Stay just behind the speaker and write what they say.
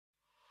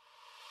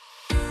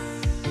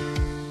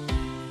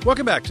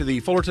Welcome back to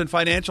the Fullerton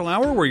Financial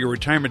Hour, where your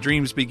retirement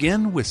dreams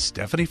begin with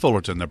Stephanie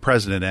Fullerton, the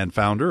president and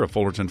founder of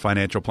Fullerton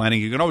Financial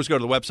Planning. You can always go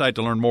to the website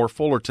to learn more.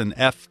 Fullerton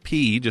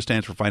FP just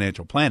stands for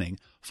financial planning.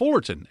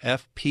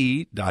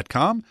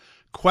 FullertonFP.com.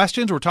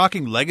 Questions? We're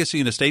talking legacy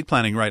and estate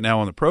planning right now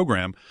on the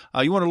program.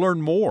 You want to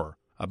learn more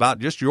about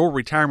just your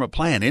retirement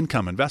plan,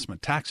 income,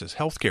 investment, taxes,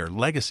 healthcare,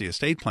 legacy,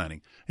 estate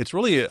planning. It's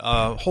really a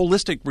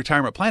holistic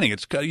retirement planning.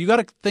 You got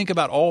to think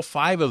about all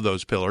 5 of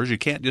those pillars. You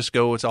can't just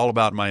go, it's all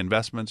about my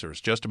investments or it's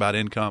just about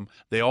income.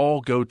 They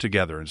all go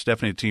together. And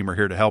Stephanie and the team are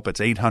here to help. It's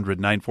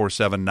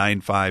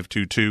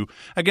 800-947-9522.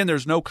 Again,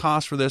 there's no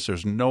cost for this.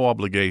 There's no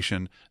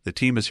obligation. The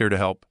team is here to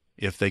help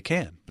if they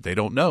can, but they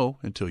don't know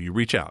until you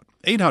reach out.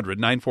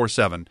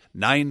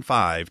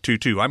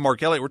 800-947-9522. I'm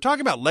Mark Elliott. We're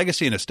talking about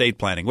legacy and estate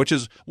planning, which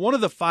is one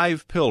of the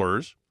 5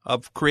 pillars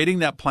of creating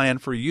that plan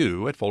for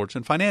you at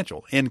Fullerton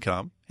Financial.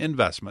 Income,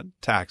 investment,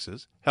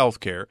 taxes,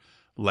 healthcare,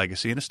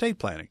 legacy, and estate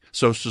planning.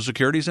 Social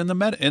Security is in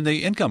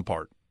the income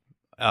part.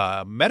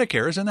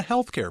 Medicare is in the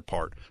healthcare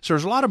part. So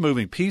there's a lot of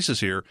moving pieces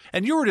here.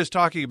 And you were just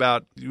talking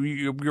about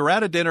you're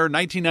at a dinner in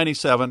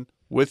 1997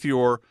 with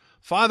your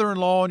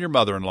father-in-law and your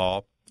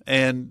mother-in-law,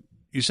 and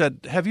you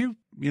said, have you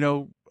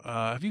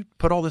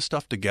put all this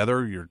stuff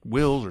together, your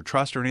wills or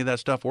trust or any of that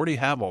stuff? Where do you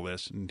have all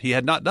this? And he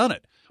had not done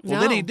it. Well,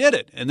 Then he did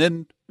it. And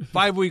then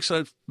about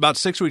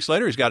 6 weeks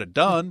later, he's got it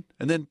done.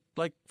 And then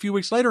like a few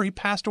weeks later, he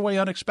passed away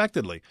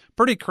unexpectedly.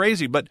 Pretty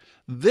crazy. But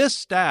this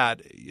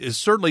stat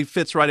certainly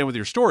fits right in with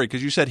your story,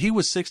 because you said he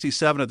was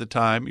 67 at the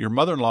time. Your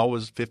mother-in-law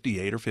was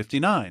 58 or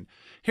 59.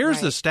 Here's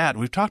the stat.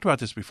 We've talked about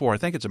this before. I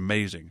think it's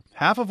amazing.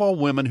 Half of all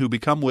women who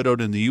become widowed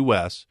in the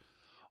U.S.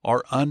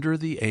 are under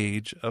the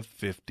age of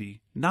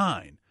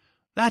 59.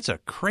 That's a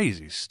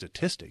crazy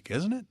statistic,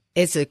 isn't it?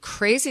 It's a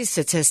crazy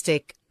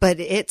statistic, but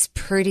it's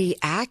pretty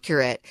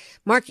accurate.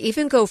 Mark,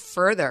 even go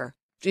further.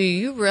 Do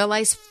you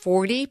realize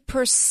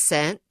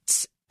 40%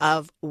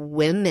 of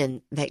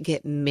women that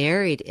get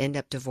married end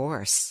up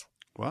divorced?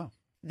 Wow.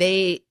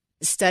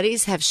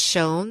 Studies have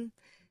shown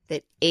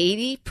that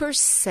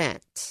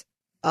 80%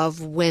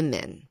 of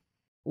women,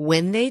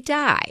 when they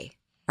die,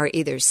 are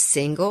either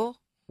single,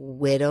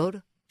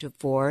 widowed,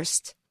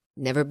 divorced,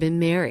 never been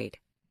married,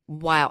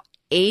 while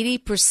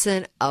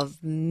 80%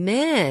 of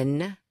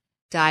men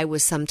die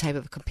with some type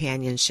of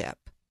companionship.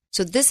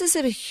 So this is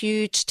a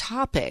huge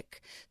topic.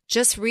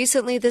 Just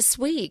recently this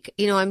week,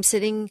 I'm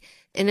sitting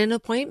in an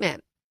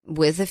appointment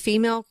with a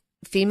female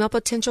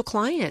potential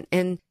client,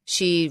 and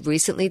she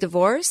recently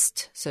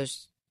divorced. So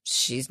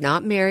she's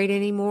not married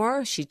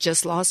anymore. She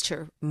just lost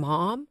her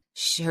mom.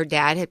 Her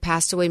dad had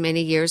passed away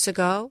many years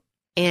ago,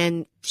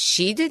 and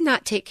she did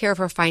not take care of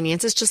her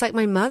finances, just like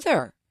my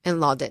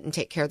mother-in-law didn't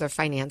take care of their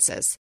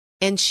finances.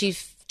 And she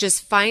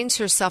just finds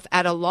herself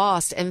at a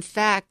loss. In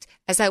fact,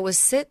 as I was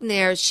sitting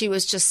there, she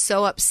was just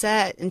so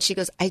upset. And she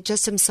goes, I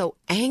just am so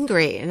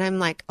angry. And I'm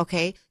like,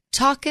 okay,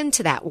 talk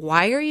into that.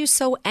 Why are you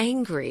so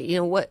angry?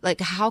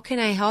 How can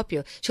I help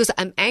you? She goes,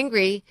 I'm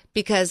angry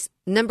because,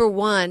 number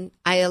one,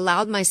 I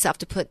allowed myself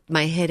to put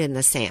my head in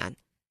the sand.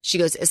 She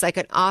goes, it's like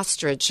an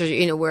ostrich,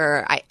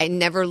 where I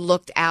never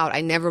looked out.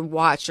 I never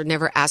watched or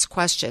never asked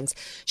questions.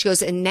 She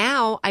goes, and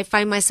now I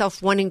find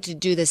myself wanting to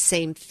do the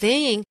same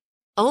thing,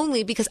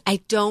 only because I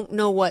don't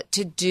know what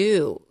to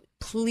do.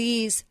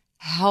 Please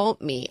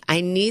help me.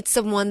 I need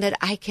someone that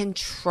I can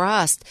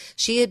trust.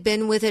 She had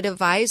been with an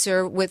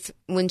advisor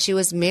when she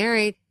was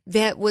married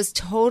that was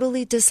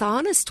totally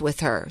dishonest with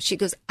her. She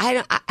goes,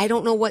 I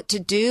don't know what to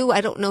do. I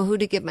don't know who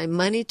to give my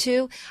money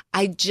to.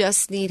 I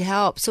just need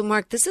help. So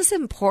Mark, this is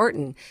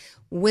important.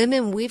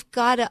 Women, we've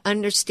got to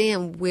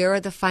understand, where are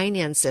the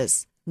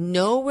finances?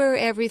 Know where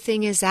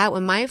everything is at.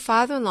 When my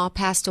father-in-law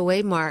passed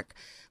away, Mark,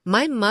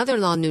 my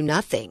mother-in-law knew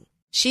nothing.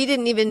 She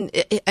didn't even,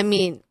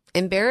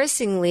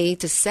 embarrassingly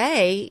to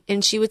say,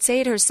 and she would say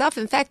it herself.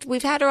 In fact,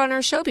 we've had her on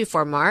our show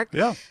before, Mark.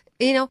 Yeah.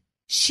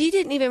 She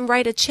didn't even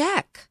write a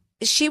check.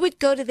 She would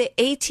go to the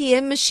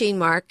ATM machine,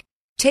 Mark,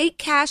 take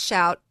cash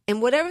out,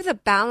 and whatever the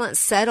balance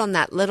said on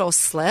that little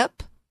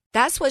slip,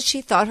 that's what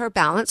she thought her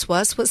balance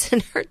was in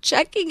her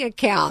checking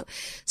account.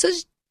 So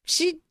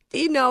she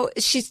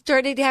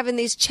started having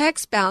these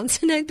checks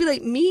bounce, and I'd be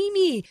like,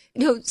 Mimi,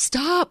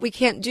 stop, we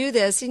can't do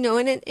this, and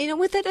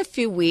within a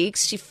few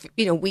weeks,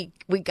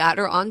 we got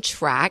her on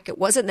track. It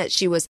wasn't that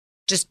she was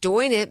just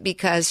doing it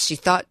because she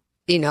thought,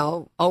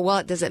 oh, well,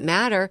 it doesn't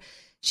matter.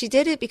 She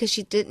did it because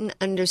she didn't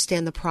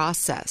understand the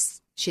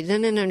process. She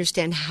didn't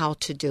understand how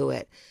to do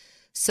it.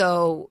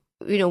 So,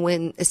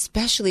 when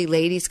especially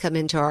ladies come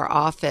into our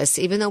office,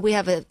 even though we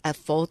have a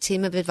full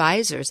team of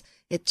advisors,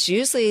 it's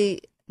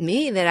usually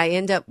me that I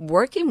end up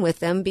working with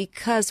them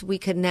because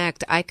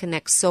I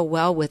connect so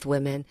well with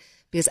women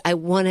because I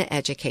want to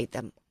educate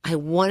them. I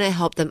want to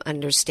help them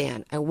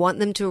understand. I want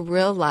them to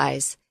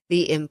realize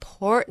the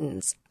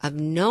importance of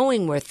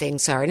knowing where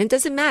things are. And it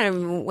doesn't matter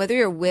whether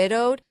you're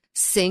widowed,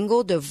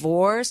 single,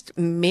 divorced,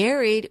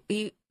 married,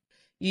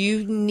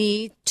 you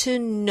need to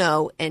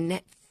know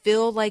and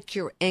feel like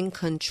you're in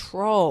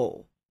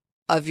control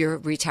of your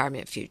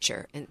retirement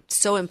future. And it's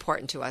so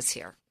important to us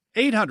here.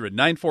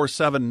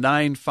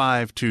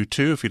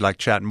 800-947-9522 if you'd like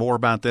to chat more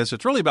about this.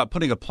 It's really about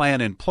putting a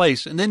plan in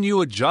place, and then you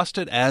adjust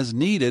it as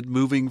needed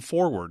moving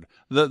forward.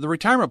 The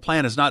retirement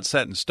plan is not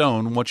set in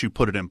stone once you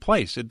put it in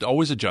place. It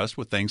always adjusts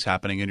with things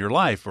happening in your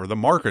life or the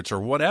markets or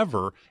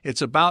whatever.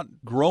 It's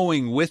about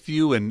growing with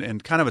you,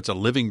 and kind of it's a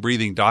living,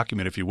 breathing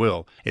document, if you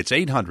will. It's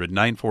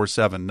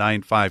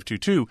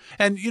 800-947-9522.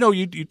 And,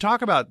 you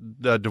talk about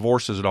the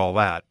divorces and all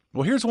that.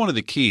 Well, here's one of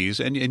the keys,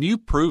 and you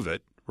prove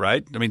it.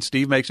 Right? I mean,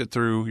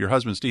 your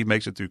husband Steve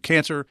makes it through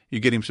cancer. You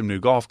get him some new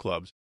golf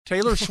clubs.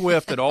 Taylor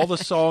Swift and all the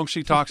songs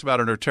she talks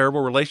about in her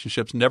terrible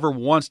relationships, never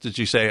once did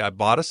she say, I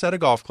bought a set of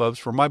golf clubs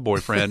for my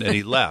boyfriend and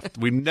he left.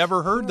 We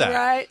never heard that.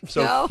 Right.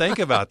 So No. Think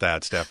about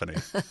that, Stephanie.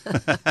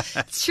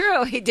 It's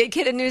true. He did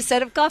get a new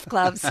set of golf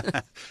clubs.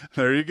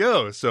 There you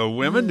go. So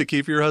women, to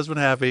keep your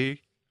husband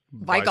happy,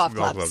 Buy golf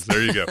clubs.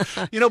 There you go.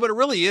 But it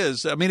really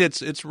is. I mean,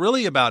 it's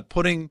really about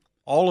putting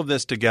all of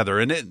this together.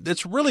 And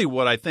it's really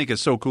what I think is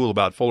so cool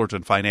about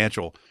Fullerton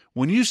Financial.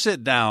 When you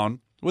sit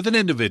down with an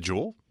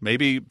individual,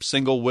 maybe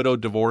single,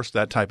 widowed, divorced,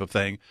 that type of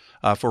thing,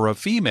 for a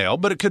female,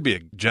 but it could be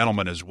a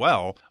gentleman as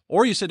well,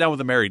 or you sit down with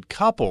a married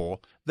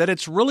couple, that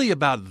it's really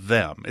about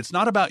them. It's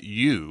not about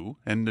you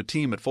and the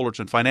team at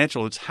Fullerton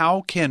Financial. It's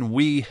how can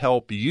we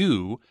help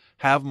you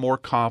have more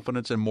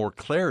confidence and more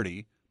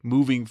clarity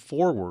moving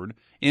forward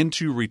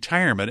into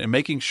retirement and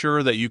making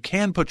sure that you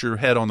can put your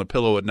head on the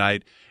pillow at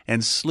night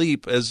and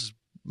sleep as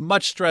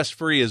much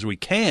stress-free as we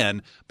can,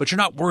 but you're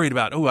not worried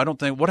about,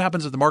 what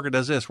happens if the market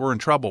does this? We're in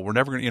trouble. We're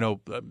never going to,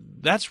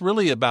 that's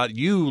really about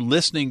you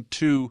listening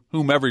to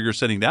whomever you're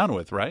sitting down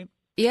with, right?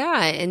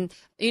 Yeah. And,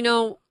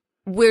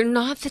 we're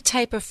not the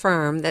type of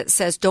firm that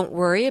says, don't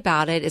worry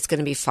about it. It's going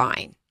to be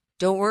fine.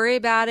 Don't worry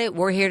about it.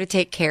 We're here to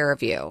take care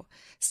of you.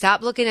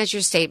 Stop looking at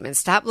your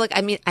statements.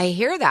 I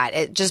hear that.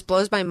 It just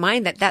blows my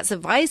mind that that's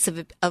advice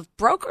of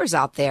brokers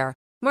out there.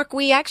 Mark,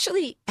 we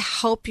actually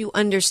help you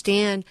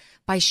understand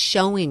by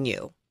showing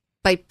you,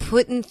 by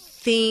putting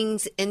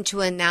things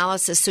into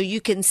analysis so you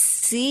can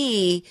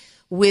see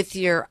with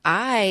your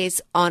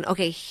eyes on,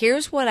 okay,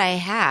 here's what I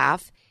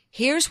have,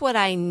 here's what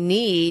I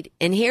need,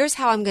 and here's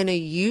how I'm going to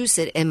use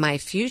it in my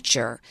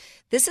future.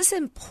 This is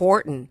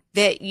important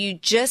that you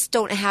just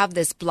don't have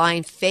this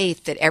blind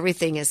faith that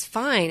everything is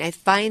fine. I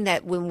find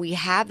that when we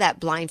have that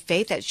blind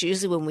faith, that's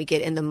usually when we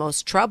get in the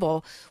most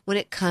trouble when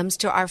it comes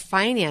to our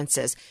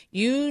finances.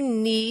 You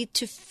need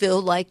to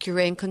feel like you're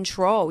in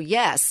control.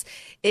 Yes,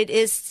 it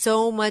is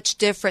so much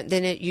different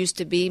than it used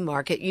to be,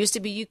 Mark. It used to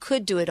be you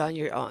could do it on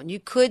your own. You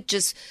could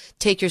just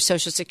take your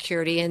Social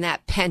Security and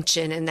that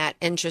pension and that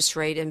interest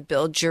rate and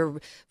build your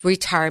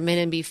retirement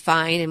and be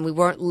fine, and we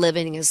weren't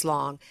living as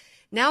long.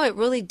 Now it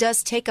really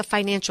does take a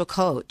financial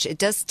coach. It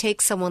does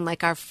take someone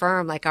like our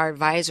firm, like our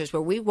advisors,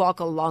 where we walk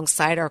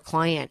alongside our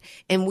client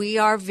and we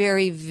are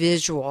very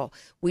visual.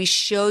 We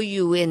show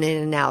you in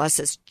an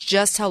analysis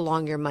just how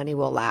long your money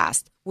will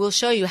last. We'll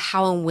show you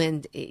how and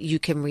when you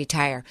can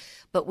retire,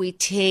 but we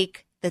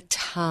take the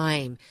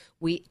time.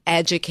 We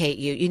educate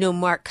you.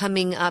 Mark,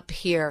 coming up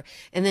here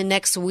in the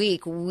next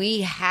week,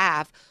 we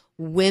have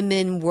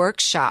women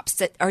workshops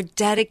that are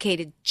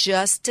dedicated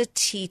just to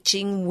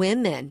teaching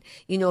women.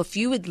 If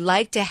you would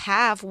like to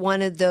have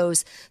one of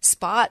those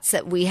spots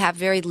that we have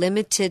very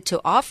limited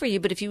to offer you,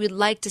 but if you would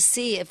like to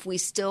see if we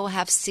still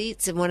have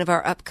seats in one of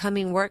our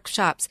upcoming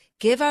workshops,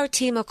 give our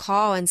team a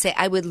call and say,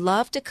 I would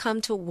love to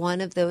come to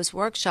one of those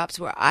workshops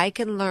where I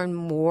can learn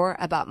more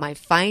about my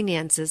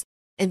finances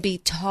and be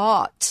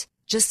taught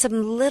just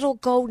some little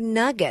gold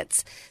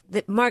nuggets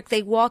that, Mark,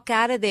 they walk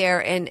out of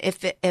there. And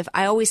if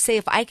I always say,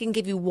 if I can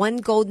give you one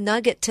gold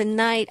nugget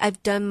tonight,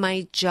 I've done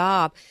my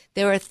job.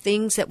 There are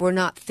things that we're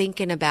not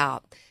thinking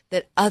about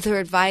that other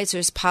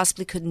advisors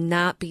possibly could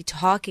not be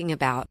talking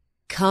about.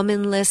 Come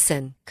and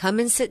listen. Come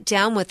and sit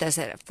down with us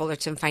at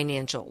Fullerton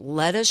Financial.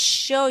 Let us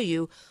show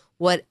you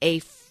what a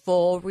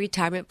full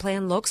retirement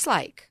plan looks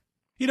like.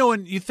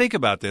 And you think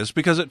about this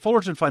because at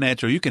Fullerton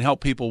Financial, you can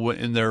help people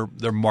in their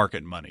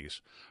market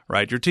monies,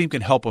 right? Your team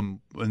can help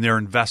them in their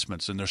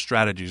investments and their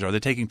strategies. Are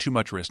they taking too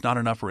much risk, not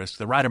enough risk,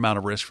 the right amount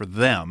of risk for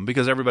them,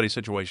 because everybody's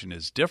situation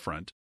is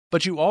different.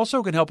 But you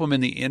also can help them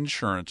in the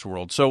insurance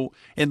world. So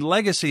in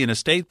legacy and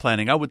estate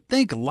planning, I would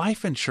think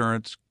life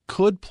insurance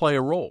could play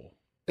a role.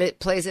 It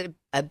plays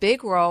a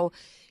big role.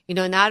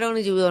 Not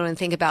only do we want to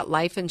think about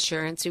life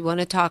insurance, we want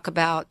to talk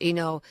about,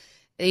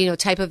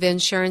 type of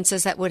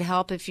insurances that would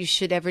help if you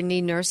should ever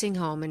need nursing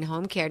home and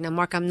home care. Now,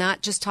 Mark, I'm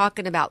not just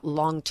talking about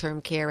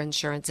long-term care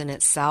insurance in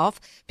itself,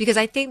 because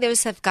I think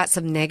those have got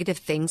some negative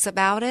things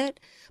about it.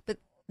 But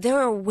there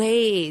are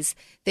ways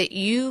that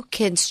you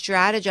can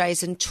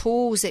strategize and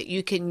tools that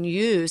you can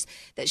use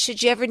that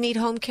should you ever need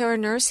home care or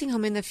nursing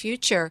home in the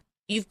future,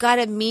 you've got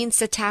a means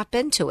to tap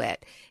into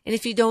it. And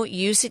if you don't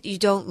use it, you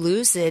don't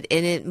lose it,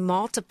 and it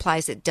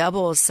multiplies, it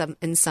doubles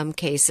in some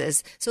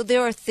cases. So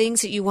there are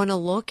things that you want to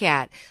look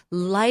at.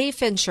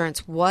 Life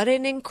insurance, what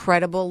an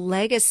incredible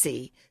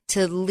legacy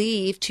to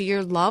leave to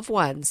your loved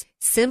ones.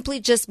 Simply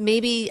just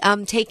maybe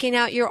taking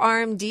out your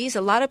RMDs.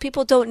 A lot of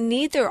people don't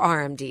need their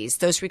RMDs,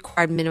 those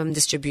required minimum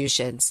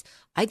distributions.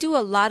 I do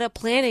a lot of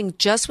planning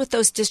just with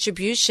those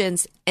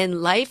distributions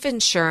and life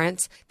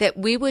insurance that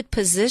we would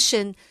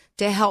position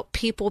to help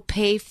people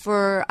pay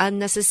for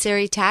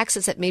unnecessary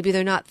taxes that maybe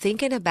they're not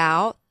thinking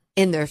about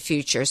in their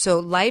future. So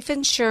life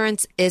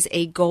insurance is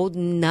a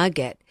golden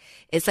nugget.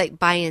 It's like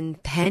buying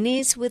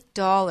pennies with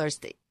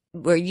dollars,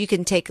 where you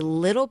can take a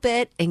little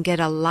bit and get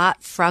a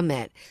lot from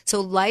it.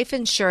 So life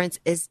insurance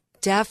is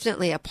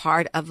definitely a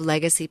part of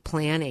legacy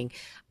planning.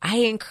 I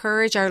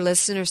encourage our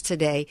listeners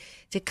today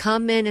to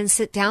come in and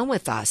sit down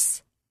with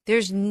us.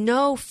 There's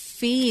no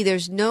fee,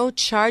 there's no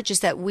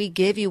charges that we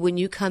give you when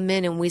you come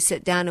in and we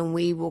sit down, and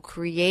we will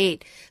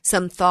create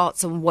some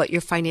thoughts on what your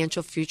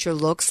financial future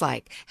looks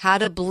like, how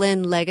to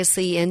blend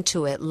legacy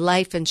into it,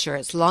 life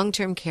insurance,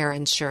 long-term care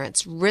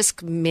insurance,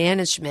 risk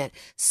management,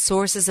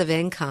 sources of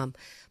income.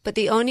 But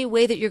the only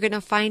way that you're going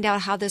to find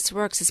out how this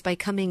works is by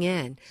coming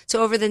in.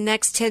 So over the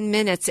next 10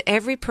 minutes,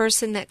 every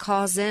person that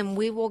calls in,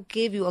 we will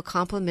give you a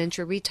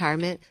complimentary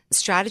retirement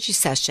strategy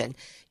session.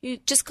 You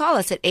just call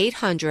us at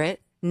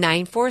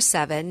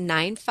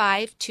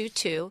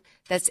 800-947-9522.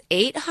 That's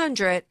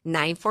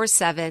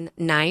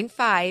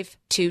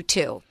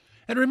 800-947-9522.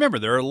 And remember,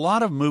 there are a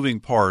lot of moving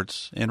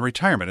parts in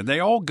retirement, and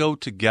they all go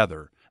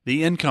together.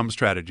 The income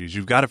strategies,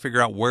 you've got to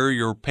figure out where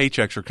your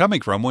paychecks are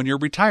coming from when you're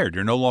retired.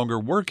 You're no longer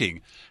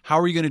working. How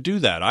are you going to do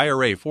that?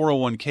 IRA,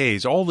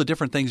 401ks, all the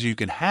different things you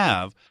can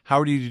have.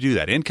 How do you do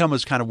that? Income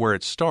is kind of where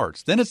it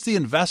starts. Then it's the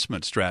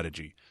investment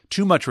strategy.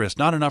 Too much risk,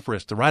 not enough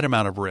risk, the right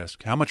amount of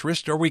risk. How much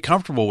risk are we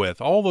comfortable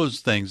with? All those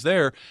things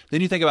there.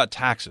 Then you think about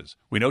taxes.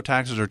 We know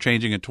taxes are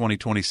changing in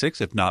 2026,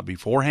 if not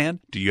beforehand.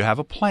 Do you have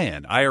a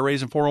plan?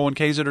 IRAs and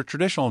 401ks that are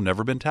traditional have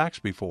never been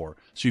taxed before.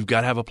 So you've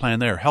got to have a plan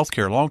there.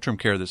 Healthcare, long-term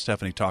care that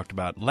Stephanie talked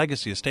about,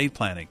 legacy, estate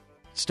planning.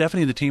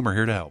 Stephanie and the team are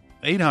here to help.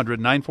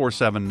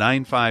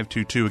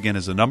 800-947-9522 again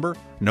is the number.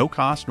 No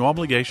cost, no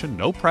obligation,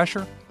 no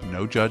pressure,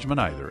 no judgment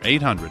either.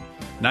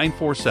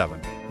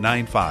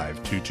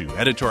 800-947-9522.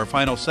 Headed to our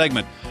final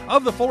segment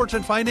of the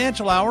Fullerton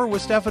Financial Hour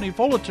with Stephanie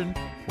Fullerton,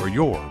 where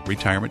your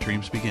retirement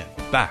dreams begin.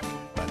 Back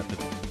right after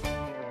this.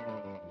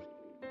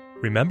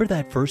 Remember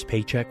that first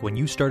paycheck when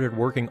you started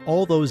working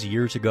all those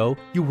years ago?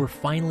 You were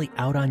finally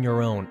out on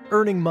your own,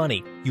 earning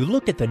money. You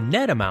looked at the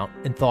net amount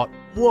and thought,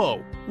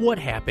 whoa, what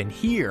happened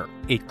here?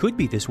 It could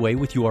be this way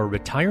with your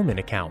retirement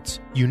accounts.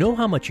 You know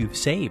how much you've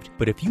saved,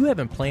 but if you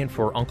haven't planned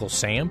for Uncle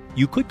Sam,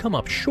 you could come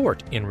up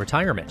short in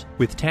retirement.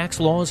 With tax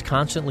laws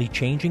constantly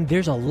changing,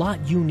 there's a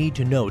lot you need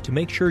to know to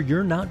make sure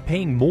you're not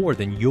paying more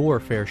than your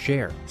fair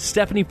share.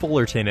 Stephanie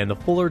Fullerton and the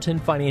Fullerton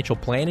Financial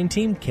Planning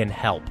Team can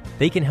help.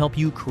 They can help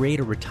you create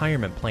a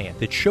retirement plan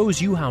that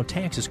shows you how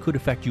taxes could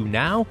affect you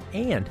now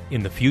and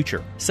in the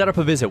future. Set up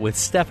a visit with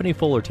Stephanie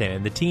Fullerton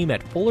and the team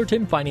at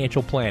Fullerton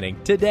Financial Planning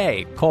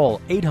today. Call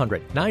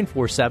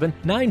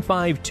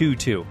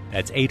 800-947-9522.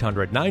 That's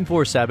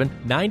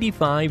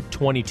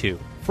 800-947-9522.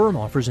 Firm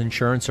offers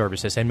insurance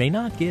services and may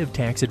not give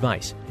tax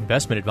advice.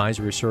 Investment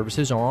advisory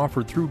services are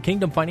offered through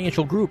Kingdom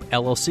Financial Group,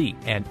 LLC,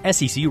 and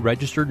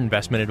SEC-registered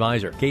investment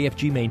advisor.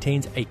 KFG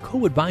maintains a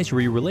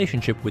co-advisory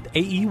relationship with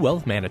AE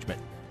Wealth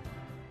Management.